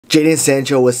Jadon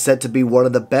Sancho was set to be one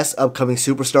of the best upcoming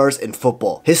superstars in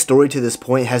football. His story to this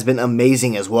point has been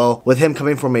amazing as well, with him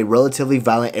coming from a relatively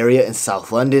violent area in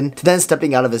South London to then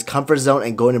stepping out of his comfort zone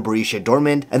and going to Borussia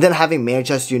Dortmund, and then having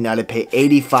Manchester United pay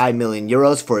 85 million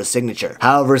euros for his signature.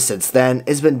 However, since then,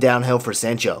 it's been downhill for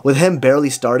Sancho, with him barely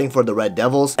starting for the Red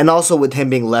Devils, and also with him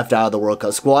being left out of the World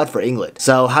Cup squad for England.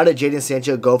 So how did Jadon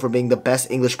Sancho go from being the best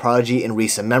English prodigy in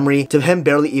recent memory to him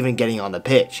barely even getting on the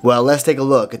pitch? Well, let's take a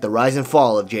look at the rise and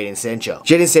fall of Jadon Sancho.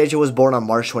 Jadon Sancho was born on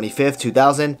March 25th,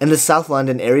 2000 in the South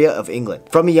London area of England.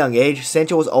 From a young age,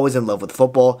 Sancho was always in love with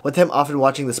football, with him often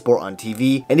watching the sport on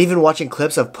TV and even watching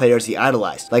clips of players he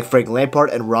idolized, like Frank Lampard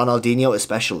and Ronaldinho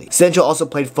especially. Sancho also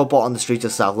played football on the streets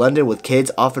of South London with kids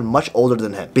often much older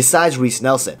than him, besides Reiss,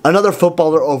 another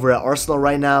footballer over at Arsenal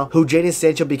right now, who Jadon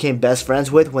Sancho became best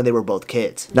friends with when they were both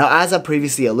kids. Now, as I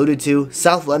previously alluded to,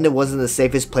 South London wasn't the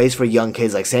safest place for young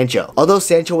kids like Sancho. Although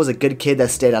Sancho was a good kid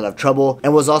that stayed out of trouble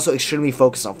and was also extremely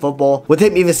focused on football, with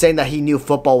him even saying that he knew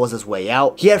football was his way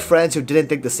out, he had friends who didn't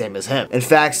think the same as him. In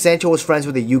fact, Sancho was friends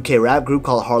with a UK rap group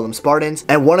called Harlem Spartans,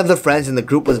 and one of the friends in the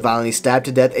group was violently stabbed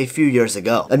to death a few years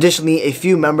ago. Additionally, a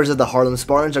few members of the Harlem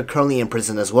Spartans are currently in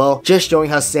prison as well, just showing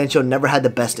how Sancho never had the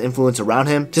best influence around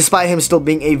him, despite him still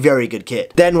being a very good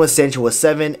kid. Then when Sancho was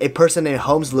 7, a person named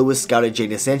Holmes Lewis scouted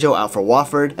Jadon Sancho out for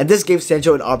Wavered, and this gave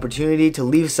Sancho an opportunity to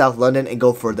leave South London and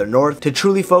go further north to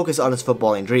truly focus on his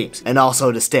footballing dreams, and also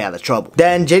to stay out of trouble.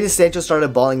 Then Jadon Sancho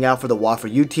started balling out for the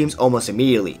Wavered youth teams almost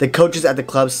immediately. The coaches at the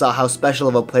club saw how special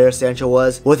of a player Sancho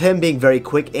was, with him being very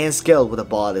quick and skilled with a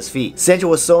ball at his feet. Sancho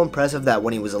was so impressive that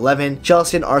when he was 11,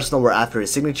 Chelsea and Arsenal were after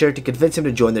his signature to convince him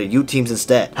to join their youth teams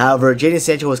instead. However, Jadon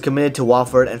Sancho was committed to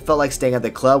Wavered and felt like staying at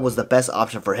the club was the best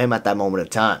option for him at that moment of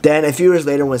time. Then a few years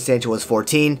later, when Sancho was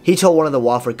 14, he told one of the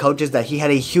Wavered coaches that he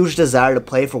had a huge desire to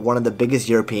play for one of the biggest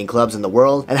European clubs in the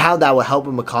world and how that would help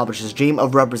him accomplish his dream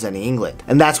of representing England.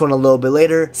 And that's when a little bit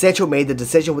later, Sancho made the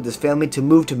decision with his family to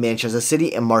move to Manchester City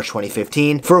in March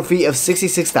 2015 for a fee of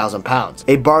 £66,000,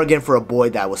 a bargain for a boy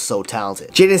that was so talented.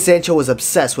 Jadon Sancho was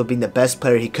obsessed with being the best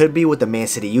player he could be with the Man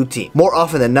City youth team. More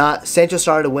often than not, Sancho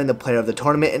started to win the player of the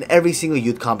tournament in every single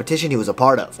youth competition he was a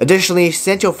part of. Additionally,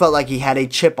 Sancho felt like he had a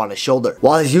chip on his shoulder.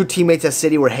 While his youth teammates at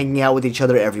City were hanging out with each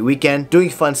other every weekend, doing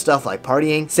fun stuff like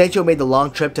partying, Sancho made the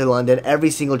long trip to London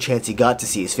every single chance he got to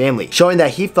see his family, showing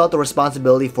that he felt the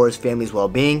responsibility for his family's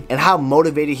well-being and how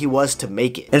motivated he was to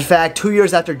make it. In fact, 2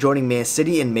 years after joining Man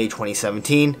City in May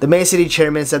 2017, the Man City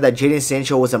chairman said that Jadon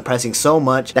Sancho was impressing so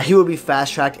much that he would be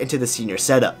fast-tracked into the senior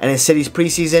setup, and in City's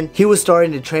preseason, he was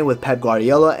starting to train with Pep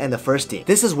Guardiola and the first team.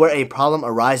 This is where a problem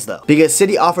arises though, because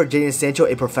City offered Jadon Sancho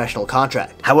a professional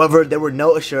contract. However, there were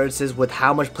no assurances with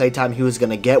how much playtime he was going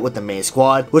to get with the main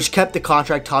squad, which kept the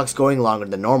contract talks going longer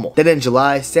than normal. Then in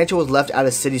July, Sancho was left out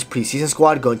of City's preseason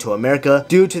squad going to America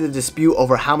due to the dispute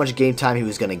over how much game time he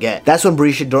was going to get. That's when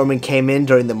Borussia Dortmund came in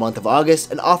during the month of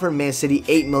August and offered Man City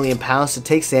 £8 million to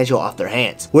take Sancho off their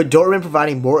hands. With Dortmund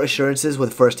providing more assurances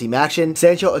with first team action,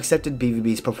 Sancho accepted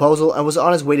BVB's proposal and was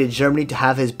on his way to Germany to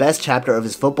have his best chapter of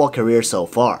his football career so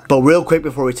far. But real quick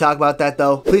before we talk about that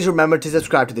though, please remember to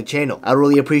subscribe to the channel. I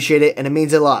really appreciate it and it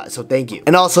means a lot, so thank you.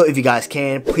 And also, if you guys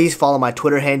can, please follow my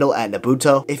Twitter handle at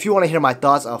Nabhuto if you want to hear my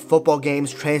thoughts on football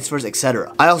games, transfers,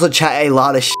 etc. I also chat a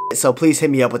lot of shit, so please hit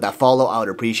me up with that follow, I would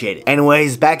appreciate it.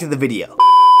 Anyways, back to the video.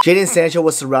 Jadon Sancho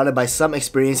was surrounded by some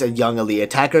experienced and young elite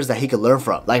attackers that he could learn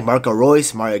from, like Marco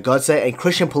Reus, Mario Götze, and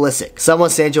Christian Pulisic,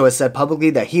 someone Sancho has said publicly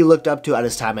that he looked up to at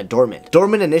his time at Dortmund.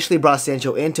 Dortmund initially brought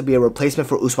Sancho in to be a replacement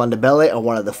for Ousmane Dembele on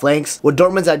one of the flanks, with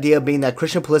Dortmund's idea being that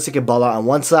Christian Pulisic could ball out on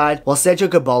one side, while Sancho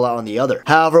could ball out on the other.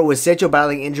 However, with Sancho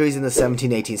battling injuries in the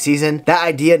 17-18 season, that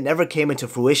idea never came into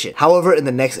fruition. However, in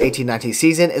the next 18-19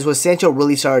 season is when Sancho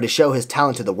really started to show his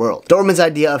talent to the world. Dortmund's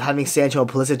idea of having Sancho and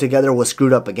Pulisic together was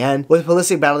screwed up again, with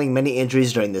Pulisic battling many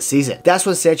injuries during this season. That's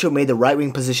when Sancho made the right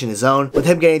wing position his own, with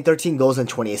him getting 13 goals and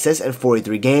 20 assists in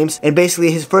 43 games, and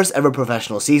basically his first ever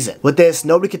professional season. With this,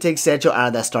 nobody could take Sancho out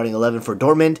of that starting 11 for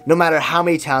Dortmund, no matter how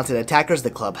many talented attackers the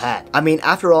club had. I mean,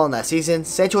 after all in that season,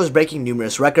 Sancho was breaking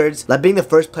numerous records, like being the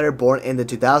first player born in the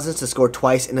 2000s to score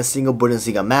twice in a single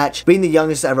Bundesliga match, being the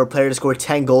youngest ever player to score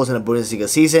 10 goals in a Bundesliga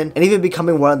season, and even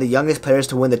becoming one of the youngest players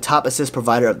to win the top assist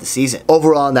provider of the season.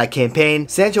 Overall in that campaign,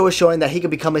 Sancho was showing that he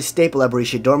could become a staple at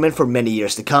Borussia Dortmund for many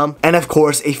years to come, and of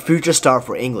course a future star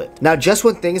for England. Now just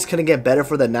when things couldn't get better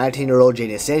for the 19-year-old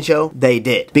Jadon Sancho, they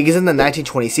did, because in the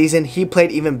 1920 season he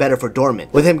played even better for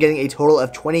Dortmund, with him getting a total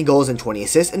of 20 goals and 20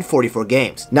 assists in 44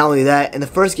 games. Not only that, in the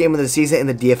first game of the season in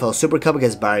the DFL Super Cup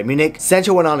against Bayern Munich,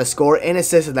 Sancho went on to score and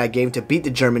assist in that game to beat the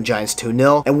German Giants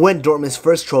 2-0 and win Dortmund's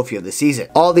first trophy of the season.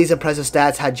 All these impressive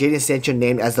stats had Jadon Sancho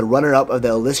named as the runner-up of the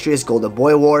illustrious Golden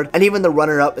Boy Award and even the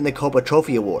runner-up in the Copa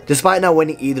Trophy Award. Despite not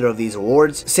winning either of these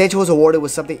awards, Sancho was awarded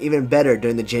with something even better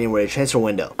during the January transfer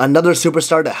window. Another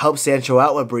superstar to help Sancho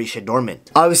out with Borussia Dortmund.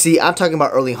 Obviously, I'm talking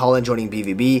about Erling Haaland joining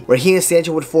BVB, where he and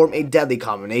Sancho would form a deadly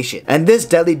combination. And this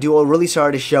deadly duo really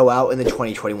started to show out in the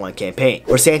 2021 campaign,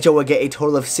 where Sancho would get a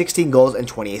total of 16 goals and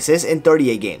 20 assists in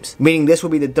 38 games, meaning this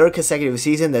would be the third consecutive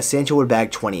season that Sancho would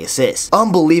bag 20 assists.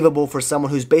 Unbelievable for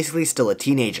someone who's basically still a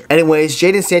teenager. Anyways,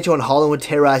 Jadon Sancho and Haaland would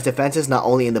terrorize defenses not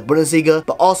only in the Bundesliga,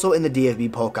 but also in the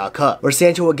DFB Pokal Cup, where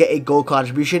Sancho would get a goal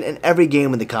contribution in every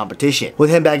game in the competition, with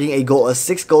him bagging a goal of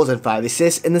 6 goals and 5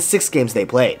 assists in the 6 games they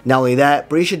played. Not only that,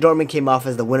 Borussia Dortmund came off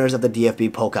as the winners of the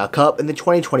DFB Pokal Cup in the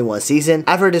 2021 season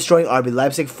after destroying RB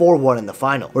Leipzig 4-1 in the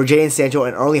final, where Jadon Sancho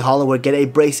and Erling Haaland would get a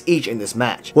brace each in this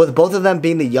match, with both of them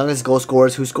being the youngest goal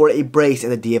scorers who scored a brace in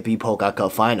the DFB Pokal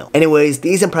Cup final. Anyways,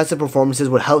 these impressive performances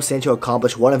would help Sancho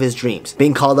accomplish one of his dreams,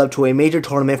 being called up to a major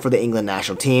tournament for the England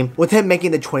national team, with him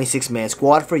making the 26-man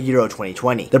squad for Euro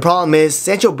 2020. The problem is,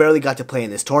 Sancho barely got to play in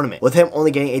this tournament, with him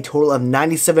only getting a total of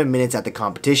 97 minutes at the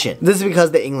competition. This is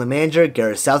because the England manager,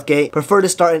 Gareth Southgate, preferred to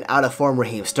start an out-of-form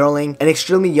Raheem Sterling, an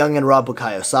extremely young and raw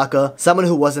Bukayo Saka, someone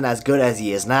who wasn't as good as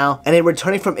he is now, and a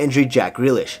returning from injury Jack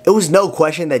Grealish. It was no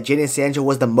question that Jadon Sancho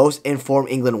was the most informed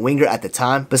England winger at the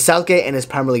time, but Southgate and his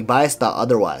Premier League bias thought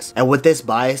otherwise. And with this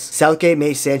bias, Southgate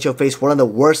made Sancho face one of the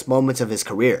worst moments of his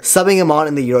career, subbing him on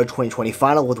in the Euro 2020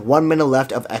 final with 1 minute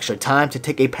left of extra time to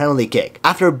take a penalty kick,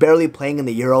 after barely playing in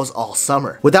the Euros all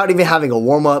summer. Without even having a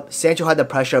warm-up, Sancho had the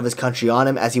pressure of his country on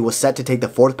him as he was set to take the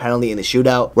 4th penalty in the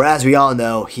shootout, where as we all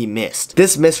know, he missed.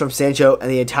 This miss from Sancho and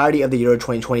the entirety of the Euro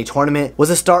 2020 tournament was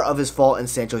the start of his fall in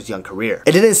Sancho's young career.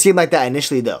 It didn't seem like that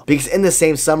initially though, because in the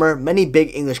same summer, many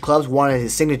big English clubs wanted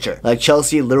his signature, like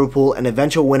Chelsea, Liverpool, and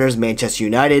eventual winners Manchester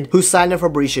United, who signed him for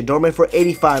Borussia Dortmund for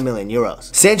 85 million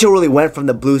euros. Sancho really went from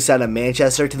the blue side of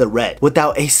Manchester to the red,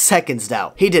 without a second's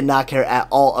doubt. He did not care at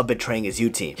all of betraying his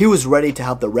youth team. He was ready to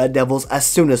help the Red Devils as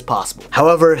soon as possible.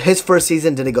 However, his first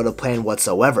season didn't go to plan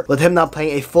whatsoever, with him not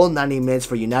playing a full 90 minutes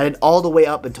for United all the way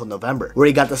up until November, where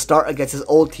he got the start against his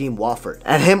old team Watford,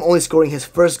 and him only scoring his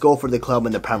first goal for the club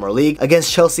in the Premier League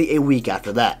against Chelsea a week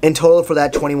after that. In total for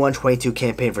that 21-22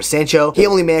 campaign for Sancho, he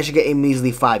only managed to get a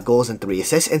measly 5 goals and 3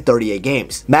 assists in 38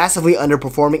 games, massively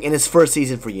underperforming in his first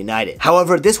season for United.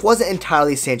 However, this wasn't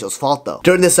entirely Sancho's fault though.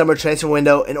 During the summer transfer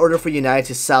window, in order for United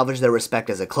to salvage their respect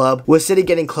as a club, with City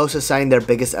getting close to signing their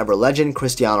biggest ever legend,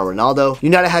 Cristiano Ronaldo,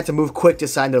 United had to move quick to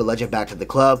sign their legend back to the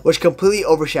club, which completely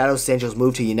overshadows Sancho's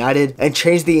move to United and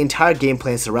changed the entire game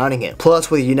plan surrounding him.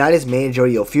 Plus, with United's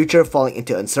managerial future falling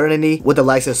into uncertainty, with the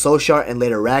likes of Solskjaer and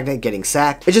later Ragnick getting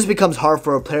sacked, it just becomes hard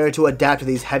for a player to adapt to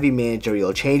these heavy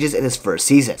managerial changes in his first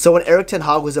season. So when Erik ten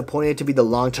Hag was appointed to be the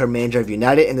long-term manager of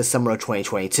United in the summer of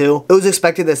 2022, it was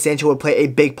expected that Sancho would play a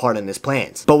big part in his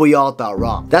plans, but we all thought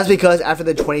wrong. That's because after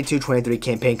the 22-23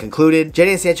 campaign concluded,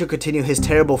 Jadon Sancho continued his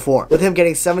terrible form, with him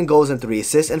getting 7 goals and 3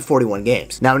 assists in 41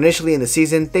 games. Now initially in the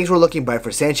season, things were looking bright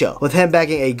for Sancho, with him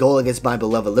bagging a goal against my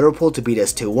beloved Liverpool to beat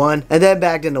us 2-1, and then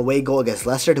bagged an away goal against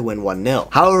Leicester to win 1-0.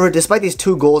 However, despite these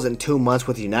 2 goals in 2 months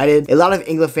with United, a lot of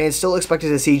England fans still expected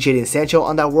to see Jadon Sancho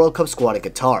on that World Cup squad in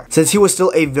Qatar, since he was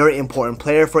still a very important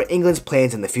player for England's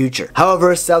plans in the future.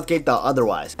 However, Southgate thought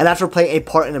otherwise, and after playing a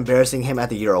part in embarrassing him at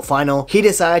the Euro final, he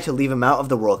decided to leave him out of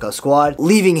the World Cup squad,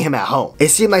 leaving him at home. It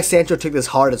seemed like Sancho took this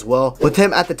hard as well, with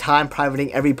him at the time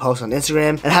privating every post on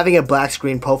Instagram and having a black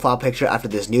screen profile picture after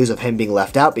this news of him being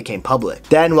left out became public.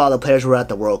 Then, while the players were at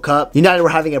the World Cup, United were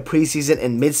having a preseason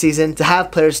and mid-season to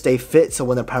have players stay fit so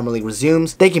when the Premier League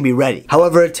resumes, they can be ready.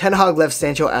 However, Ten Hag left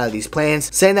Sancho out of these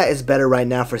plans, saying that it's better right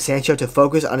now for Sancho to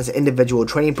focus on his individual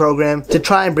training program to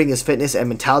try and bring his fitness and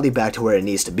mentality back to where it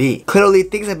needs to be. Clearly,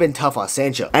 things have been tough on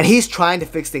Sancho, and he's trying to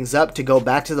fix things up to go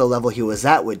back to the level he was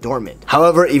at with Dortmund.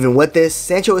 However, even with this,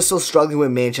 Sancho is still struggling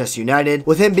with Manchester United,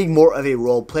 with him being more of a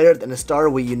role player than a starter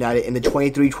with United in the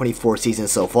 23-24 season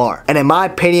so far. And in my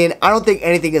opinion, I don't think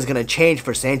anything is going to change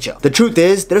for Sancho. The truth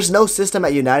is, there's no system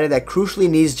at United that crucially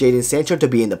needs Jadon Sancho to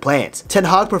be in the plans. Ten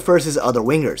Hag prefers his other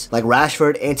wingers, like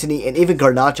Rashford, Antony, and even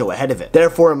Garnacho ahead of him.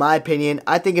 Therefore, in my opinion,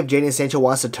 I think if Jadon Sancho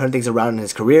wants to turn things around in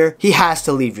his career, he has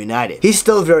to leave United. He's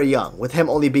still very young, with him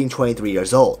only being 23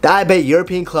 years old. I bet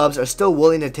European clubs are still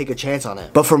willing to take a chance on him.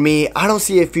 But for me, I don't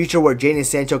see a future where Jadon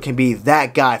Sancho can be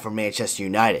that guy for Manchester United.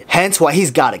 United. Hence why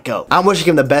he's gotta go. I'm wishing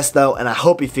him the best though, and I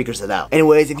hope he figures it out.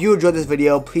 Anyways, if you enjoyed this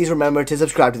video, please remember to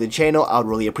subscribe to the channel. I would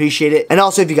really appreciate it. And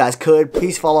also, if you guys could,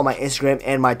 please follow my Instagram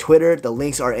and my Twitter. The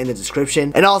links are in the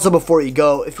description. And also, before you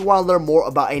go, if you want to learn more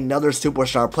about another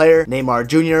superstar player, Neymar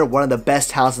Jr., one of the best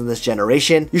talents in this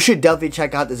generation, you should definitely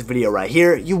check out this video right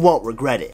here. You won't regret it.